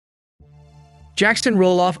Jackson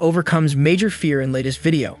Roloff overcomes major fear in latest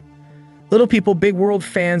video. Little People Big World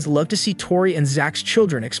fans love to see Tori and Zach's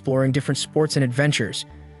children exploring different sports and adventures.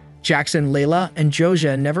 Jackson, Layla, and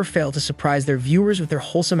Joja never fail to surprise their viewers with their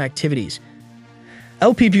wholesome activities.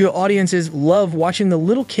 LPBU audiences love watching the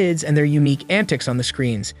little kids and their unique antics on the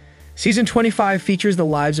screens. Season 25 features the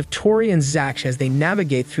lives of Tori and Zach as they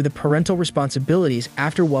navigate through the parental responsibilities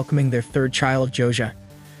after welcoming their third child, Joja.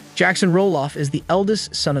 Jackson Roloff is the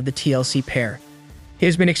eldest son of the TLC pair. He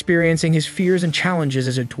has been experiencing his fears and challenges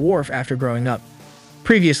as a dwarf after growing up.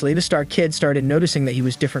 Previously, the star kid started noticing that he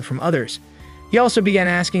was different from others. He also began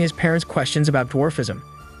asking his parents questions about dwarfism.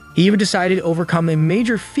 He even decided to overcome a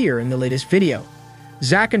major fear in the latest video.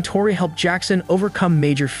 Zach and Tori helped Jackson overcome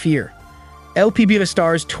major fear. LPBU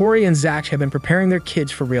stars Tori and Zach have been preparing their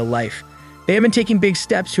kids for real life. They have been taking big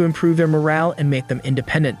steps to improve their morale and make them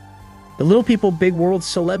independent. The Little People Big World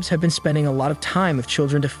celebs have been spending a lot of time with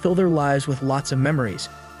children to fill their lives with lots of memories.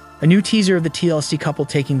 A new teaser of the TLC couple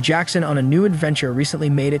taking Jackson on a new adventure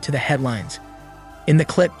recently made it to the headlines. In the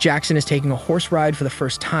clip, Jackson is taking a horse ride for the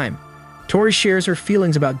first time. Tori shares her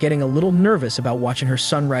feelings about getting a little nervous about watching her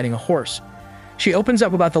son riding a horse. She opens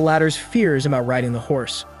up about the latter's fears about riding the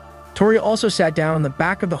horse. Tori also sat down on the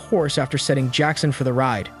back of the horse after setting Jackson for the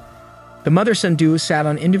ride. The mother-son duo sat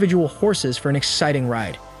on individual horses for an exciting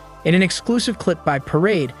ride. In an exclusive clip by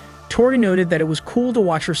Parade, Tori noted that it was cool to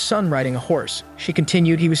watch her son riding a horse. She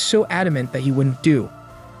continued he was so adamant that he wouldn't do.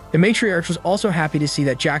 The matriarch was also happy to see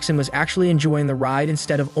that Jackson was actually enjoying the ride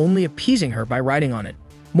instead of only appeasing her by riding on it.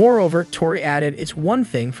 Moreover, Tori added, "It's one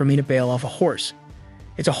thing for me to bail off a horse.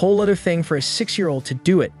 It's a whole other thing for a 6-year-old to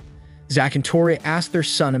do it." Zach and Tori asked their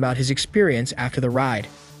son about his experience after the ride.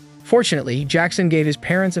 Fortunately, Jackson gave his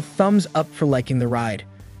parents a thumbs up for liking the ride.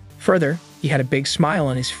 Further, he had a big smile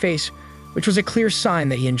on his face, which was a clear sign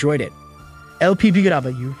that he enjoyed it.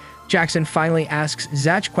 LPBW, Jackson finally asks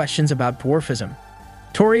Zach questions about dwarfism.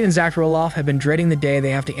 Tori and Zach Roloff have been dreading the day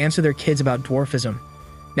they have to answer their kids about dwarfism.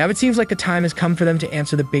 Now it seems like the time has come for them to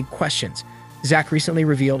answer the big questions. Zach recently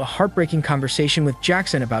revealed a heartbreaking conversation with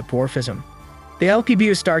Jackson about dwarfism. The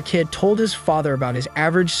LPBU star kid told his father about his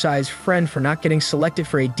average-sized friend for not getting selected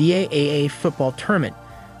for a DAAA football tournament.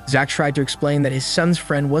 Zach tried to explain that his son's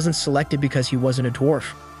friend wasn't selected because he wasn't a dwarf.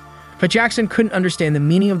 But Jackson couldn't understand the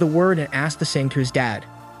meaning of the word and asked the same to his dad.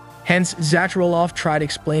 Hence, Zach Roloff tried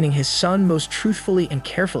explaining his son most truthfully and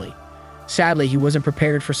carefully. Sadly, he wasn't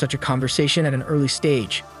prepared for such a conversation at an early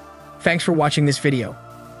stage. Thanks for watching this video.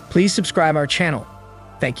 Please subscribe our channel.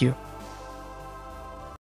 Thank you.